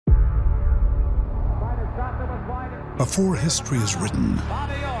Before history is written,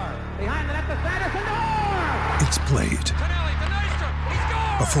 it's played.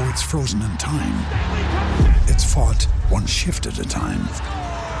 Before it's frozen in time, it's fought one shift at a time.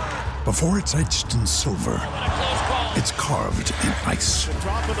 Before it's etched in silver, it's carved in ice.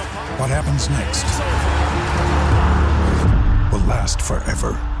 What happens next will last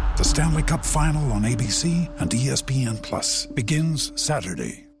forever. The Stanley Cup Final on ABC and ESPN Plus begins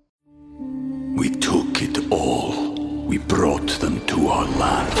Saturday. We took it all. We brought them to our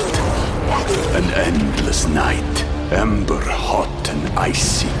land. An endless night, ember hot and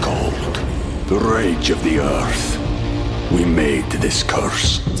icy cold. The rage of the earth. We made this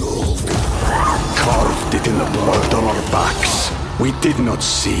curse. Carved it in the blood on our backs. We did not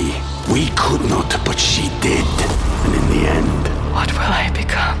see. We could not, but she did. And in the end... What will I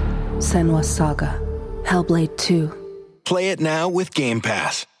become? Senua's Saga. Hellblade 2. Play it now with Game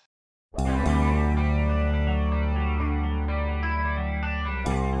Pass.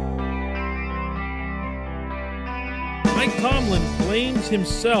 Mike Tomlin blames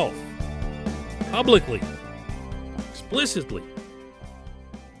himself publicly, explicitly,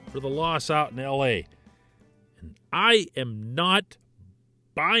 for the loss out in L.A. And I am not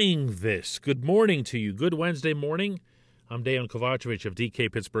buying this. Good morning to you. Good Wednesday morning. I'm Dejan Kovacevic of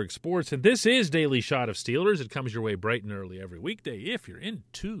DK Pittsburgh Sports, and this is Daily Shot of Steelers. It comes your way bright and early every weekday if you're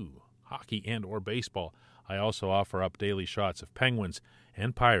into hockey and or baseball. I also offer up daily shots of Penguins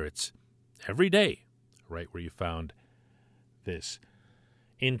and Pirates every day, right where you found this.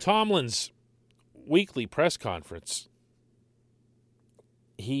 In Tomlin's weekly press conference,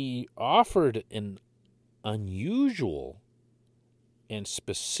 he offered an unusual and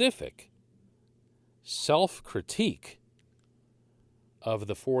specific self-critique of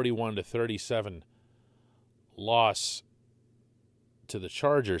the 41-37 loss to the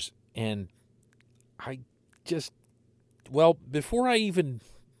Chargers. And before I even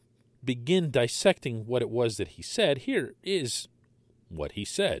begin dissecting what it was that he said, here is what he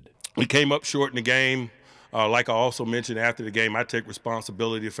said. We came up short in the game. Like I also mentioned after the game, I take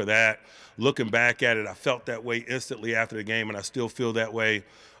responsibility for that. Looking back at it, I felt that way instantly after the game, and I still feel that way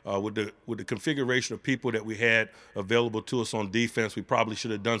with the configuration of people that we had available to us on defense. We probably should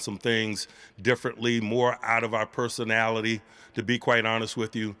have done some things differently, more out of our personality, to be quite honest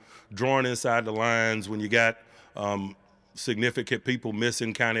with you. Drawing inside the lines when you got significant people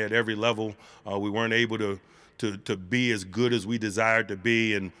missing kind of at every level. We weren't able to be as good as we desired to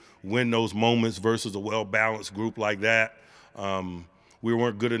be and win those moments versus a well-balanced group like that. We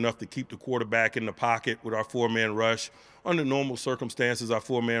weren't good enough to keep the quarterback in the pocket with our four-man rush. Under normal circumstances, our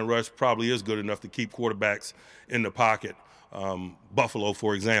four-man rush probably is good enough to keep quarterbacks in the pocket. Buffalo,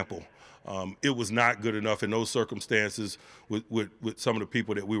 for example. It was not good enough in those circumstances with some of the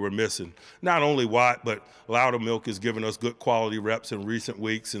people that we were missing. Not only Watt, but Loudermilk has given us good quality reps in recent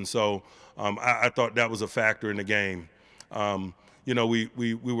weeks, and so I thought that was a factor in the game.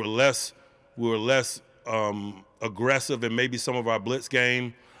 We were less aggressive in maybe some of our blitz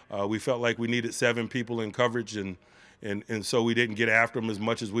game. We felt like we needed 7 people in coverage, and so we didn't get after them as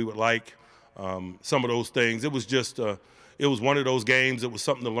much as we would like. Some of those things. It was just it was one of those games. It was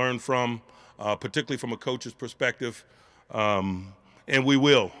something to learn from, particularly from a coach's perspective, and we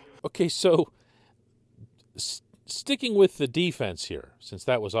will. Okay, so sticking with the defense here, since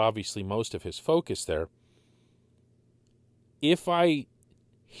that was obviously most of his focus there, if I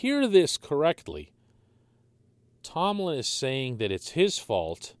hear this correctly, Tomlin is saying that it's his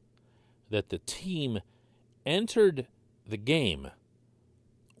fault that the team entered the game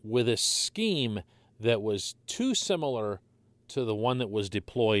with a scheme that was too similar to the one that was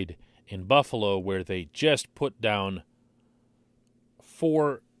deployed in Buffalo, where they just put down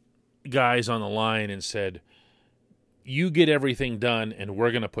 4 guys on the line and said, you get everything done, and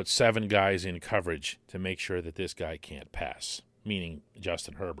we're going to put 7 guys in coverage to make sure that this guy can't pass, meaning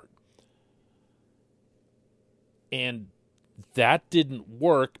Justin Herbert. And that didn't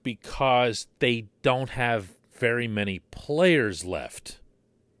work because they don't have very many players left.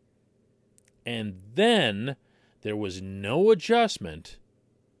 And then there was no adjustment,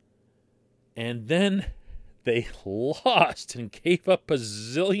 and then they lost and gave up a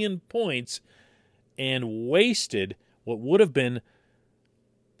zillion points and wasted what would have been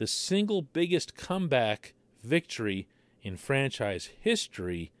the single biggest comeback victory in franchise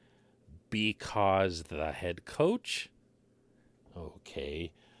history because the head coach?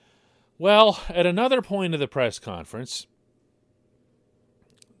 Okay. Well, at another point of the press conference,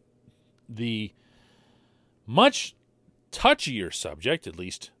 the much touchier subject, at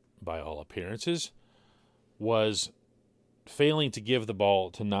least by all appearances, was failing to give the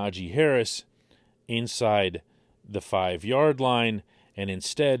ball to Najee Harris inside the 5-yard line and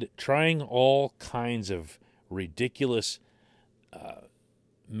instead trying all kinds of ridiculous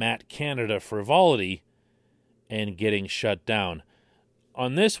Matt Canada frivolity and getting shut down.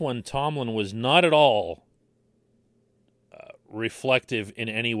 On this one, Tomlin was not at all reflective in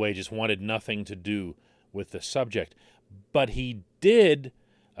any way, just wanted nothing to do with the subject. But he did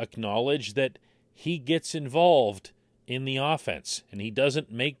acknowledge that he gets involved in the offense, and he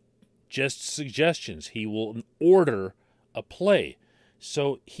doesn't make just suggestions. He will order a play.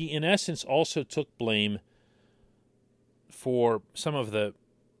 So he, in essence, also took blame for some of the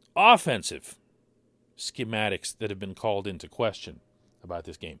offensive schematics that have been called into question about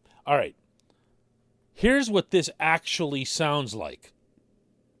this game. All right. Here's what this actually sounds like.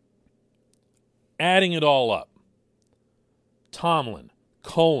 Adding it all up. Tomlin,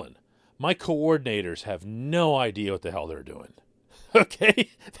 Cohen, my coordinators have no idea what the hell they're doing. Okay?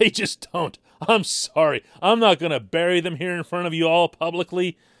 They just don't. I'm sorry. I'm not going to bury them here in front of you all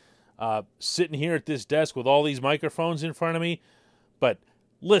publicly, sitting here at this desk with all these microphones in front of me. But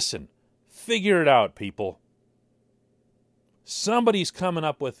listen, figure it out, people. Somebody's coming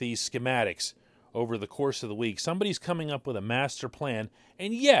up with these schematics over the course of the week. Somebody's coming up with a master plan.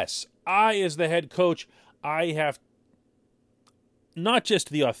 And yes, I, as the head coach, I have not just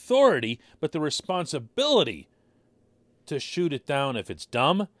the authority, but the responsibility to shoot it down if it's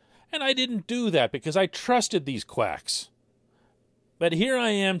dumb. And I didn't do that because I trusted these quacks. But here I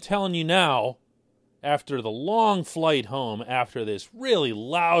am telling you now, after the long flight home, after this really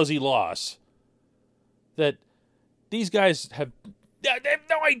lousy loss, that these guys they have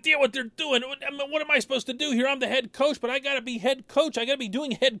no idea what they're doing. What am I supposed to do here? I'm the head coach, but I got to be head coach. I got to be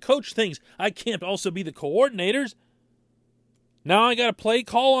doing head coach things. I can't also be the coordinators. Now I got to play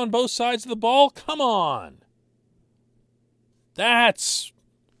call on both sides of the ball? Come on. That's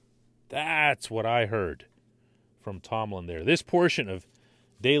what I heard from Tomlin there. This portion of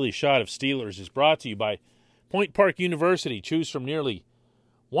Daily Shot of Steelers is brought to you by Point Park University. Choose from nearly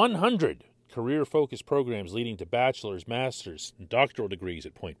 100 career-focused programs leading to bachelor's, master's, and doctoral degrees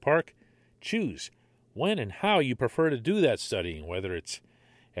at Point Park. Choose when and how you prefer to do that studying, whether it's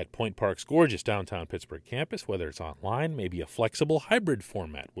at Point Park's gorgeous downtown Pittsburgh campus, whether it's online, maybe a flexible hybrid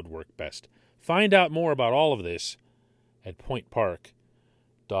format would work best. Find out more about all of this at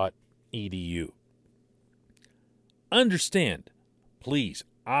pointpark.edu. Understand, please,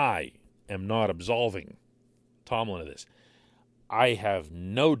 I am not absolving Tomlin of this. I have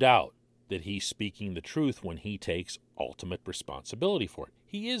no doubt that he's speaking the truth when he takes ultimate responsibility for it.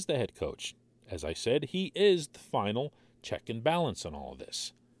 He is the head coach. As I said, he is the final check and balance on all of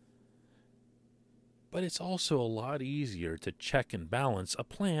this. But it's also a lot easier to check and balance a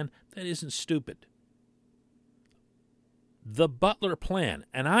plan that isn't stupid. The Butler plan,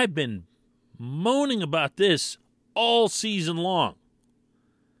 and I've been moaning about this all season long,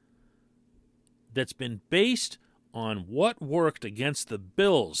 that's been based on what worked against the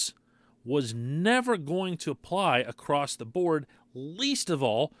Bills, was never going to apply across the board, least of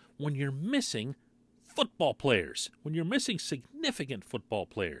all when you're missing football players, when you're missing significant football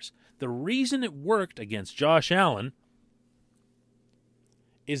players. The reason it worked against Josh Allen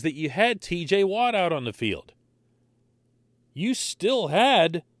is that you had T.J. Watt out on the field. You still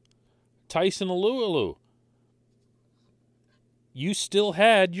had Tyson Alualu. You still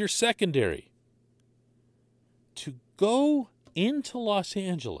had your secondary. To go into Los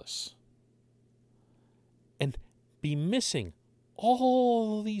Angeles and be missing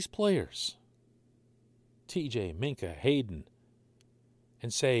all these players, TJ, Minka, Hayden,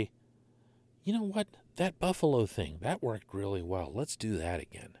 and say, you know what, that Buffalo thing, that worked really well. Let's do that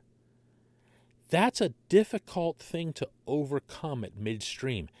again. That's a difficult thing to overcome at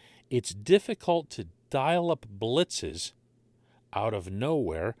midstream. It's difficult to dial up blitzes out of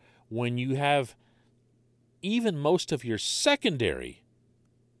nowhere when you have even most of your secondary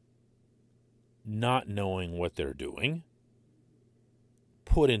not knowing what they're doing,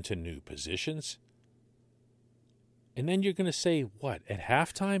 put into new positions. And then you're going to say, what, at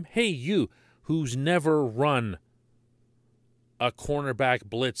halftime? Hey, you who's never run a cornerback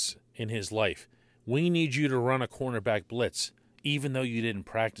blitz in his life, we need you to run a cornerback blitz, even though you didn't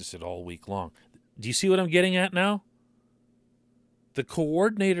practice it all week long. Do you see what I'm getting at now? The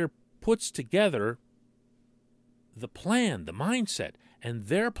coordinator puts together the plan, the mindset, and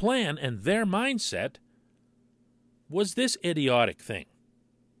their plan and their mindset was this idiotic thing.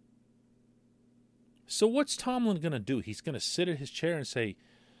 So what's Tomlin going to do? He's going to sit at his chair and say,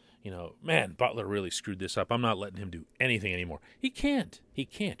 man, Butler really screwed this up. I'm not letting him do anything anymore. He can't. He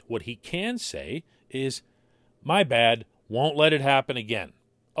can't. What he can say is, my bad, won't let it happen again.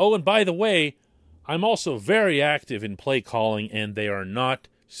 Oh, and by the way, I'm also very active in play calling, and they are not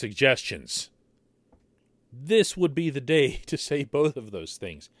suggestions. This would be the day to say both of those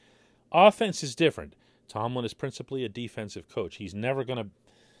things. Offense is different. Tomlin is principally a defensive coach. He's never going to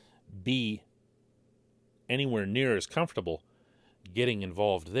be anywhere near as comfortable getting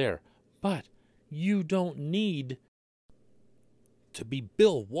involved there. But you don't need to be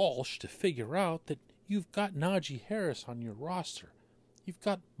Bill Walsh to figure out that you've got Najee Harris on your roster. You've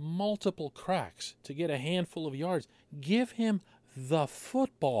got multiple cracks to get a handful of yards. Give him the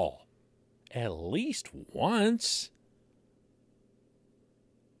football at least once.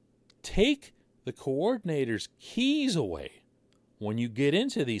 Take the coordinator's keys away when you get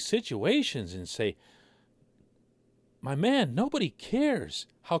into these situations and say, my man, nobody cares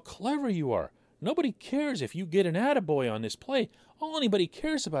how clever you are. Nobody cares if you get an attaboy on this play. All anybody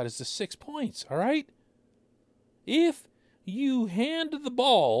cares about is the 6 points, all right? If you hand the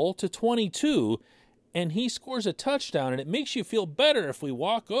ball to 22 and he scores a touchdown and it makes you feel better if we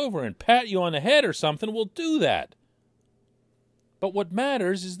walk over and pat you on the head or something, we'll do that. But what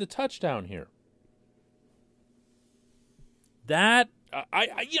matters is the touchdown here. That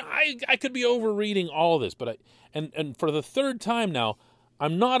I could be overreading all of this, but and for the third time now,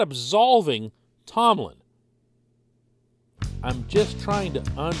 I'm not absolving Tomlin. I'm just trying to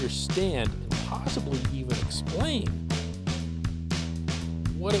understand and possibly even explain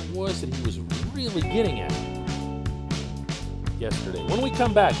what it was that he was really getting at yesterday. When we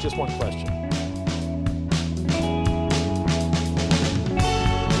come back, just one question.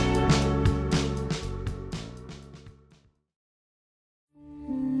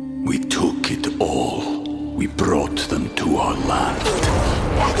 We took it all. We brought them to our land.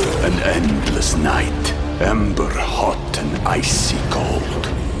 An endless night, ember hot and icy cold.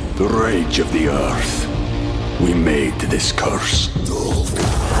 The rage of the earth. We made this curse.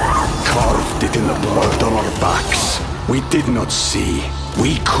 Carved it in the blood on our backs. We did not see.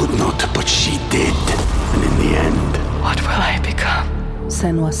 We could not, but she did. And in the end... What will I become?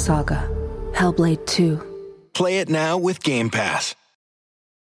 Senua's Saga. Hellblade 2. Play it now with Game Pass.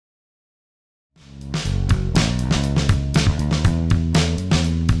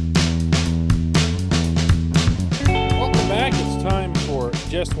 Welcome back. It's time for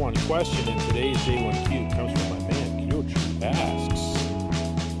Just One Question, and today's J1Q comes from my man, Coach, who asks,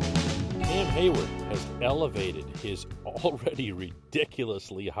 Cam Hayward has elevated his already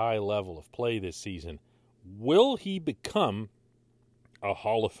ridiculously high level of play this season. Will he become a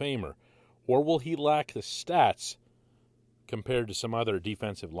Hall of Famer, or will he lack the stats compared to some other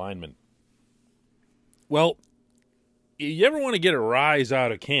defensive linemen? Well, you ever want to get a rise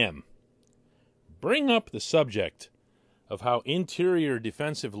out of Cam? Bring up the subject of how interior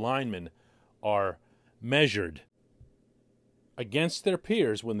defensive linemen are measured against their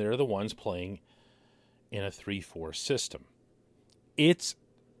peers when they're the ones playing in a 3-4 system. It's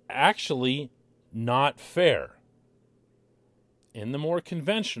actually not fair. In the more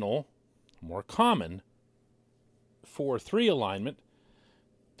conventional, more common 4-3 alignment,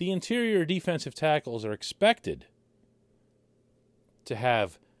 the interior defensive tackles are expected to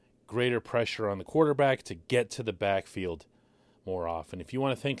have greater pressure on the quarterback to get to the backfield more often. If you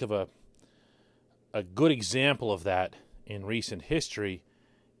want to think of a good example of that in recent history,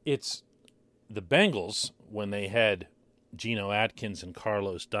 it's the Bengals when they had Geno Atkins and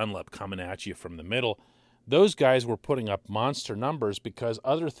Carlos Dunlap coming at you from the middle. Those guys were putting up monster numbers because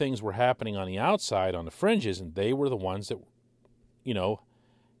other things were happening on the outside, on the fringes, and they were the ones that,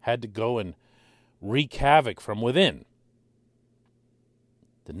 had to go and wreak havoc from within.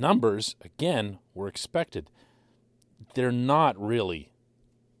 The numbers, again, were expected. They're not really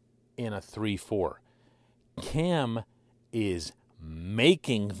in a 3-4. Cam is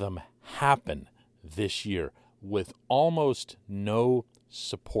making them happen this year with almost no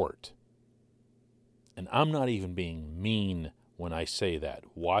support. And I'm not even being mean when I say that.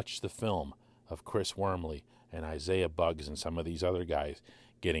 Watch the film of Chris Wormley and Isaiah Buggs and some of these other guys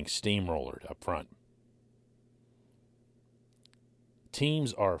getting steamrollered up front.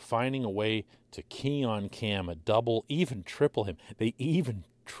 Teams are finding a way to key on Cam, a double, even triple him. They even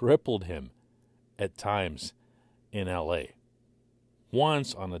tripled him at times in L.A.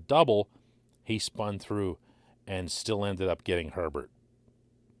 Once on a double, he spun through and still ended up getting Herbert.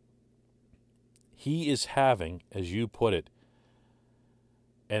 He is having, as you put it,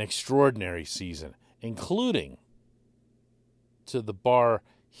 an extraordinary season, including to the bar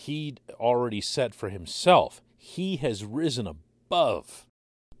he'd already set for himself. He has risen above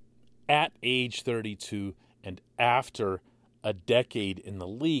at age 32 and after a decade in the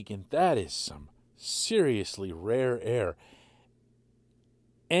league, and that is some seriously rare air.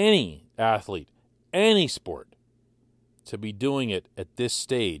 Any athlete any sport, to be doing it at this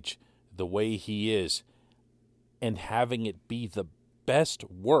stage the way he is and having it be the best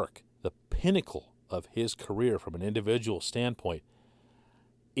work, the pinnacle of his career from an individual standpoint,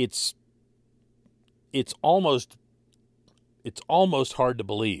 it's almost hard to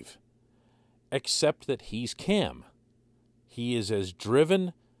believe, except that he's Cam. He is as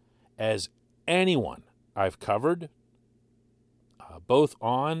driven as anyone I've covered, both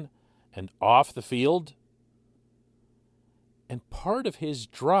on and off the field. And part of his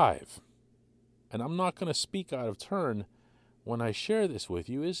drive, and I'm not going to speak out of turn when I share this with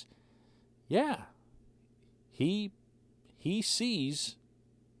you, is, he sees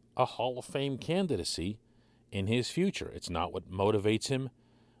a Hall of Fame candidacy in his future. It's not what motivates him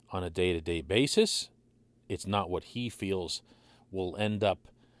on a day-to-day basis. It's not what he feels will end up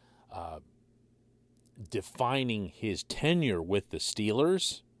defining his tenure with the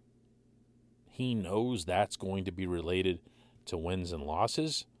Steelers. He knows that's going to be related to wins and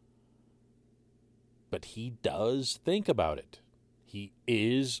losses, but he does think about it. He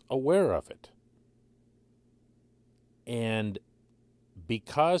is aware of it. And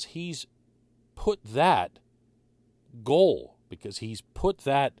because he's put that goal, because he's put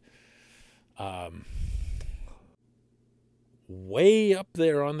that way up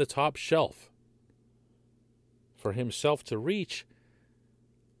there on the top shelf for himself to reach,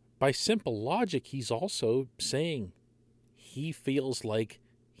 by simple logic, he's also saying he feels like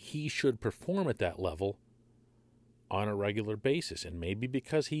he should perform at that level on a regular basis. And maybe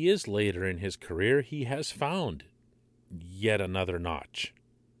because he is later in his career, he has found yet another notch,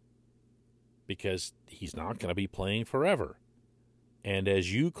 because he's not going to be playing forever. And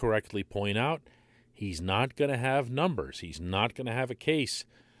as you correctly point out, he's not going to have numbers. He's not going to have a case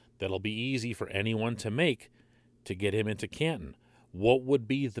that'll be easy for anyone to make to get him into Canton. What would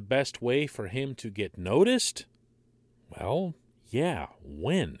be the best way for him to get noticed? Well,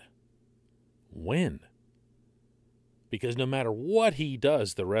 win. Because no matter what he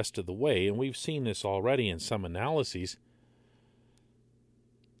does the rest of the way, and we've seen this already in some analyses,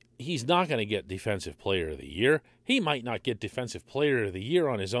 he's not going to get Defensive Player of the Year. He might not get Defensive Player of the Year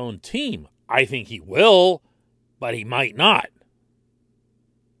on his own team. I think he will, but he might not.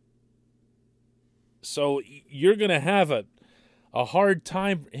 So you're going to have a hard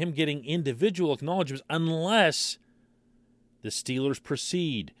time him getting individual acknowledgments unless the Steelers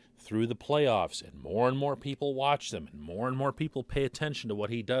proceed through the playoffs and more people watch them and more people pay attention to what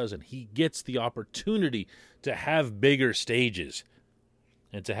he does, and he gets the opportunity to have bigger stages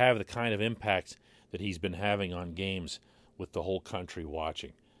and to have the kind of impact that he's been having on games with the whole country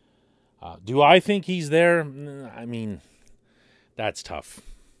watching. Do I think he's there? I mean, that's tough.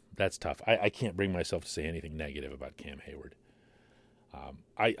 I can't bring myself to say anything negative about Cam Hayward.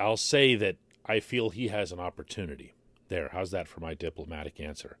 I'll say that I feel he has an opportunity. There, how's that for my diplomatic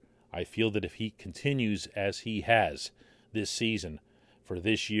answer? I feel that if he continues as he has this season for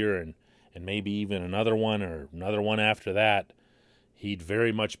this year and maybe even another one or another one after that, he'd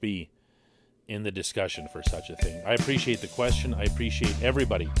very much be in the discussion for such a thing. I appreciate the question. I appreciate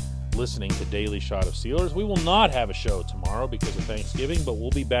everybody listening to Daily Shot of Steelers. We will not have a show tomorrow because of Thanksgiving, but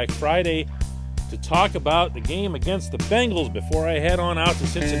we'll be back Friday to talk about the game against the Bengals before I head on out to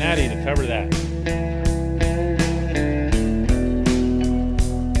Cincinnati to cover that.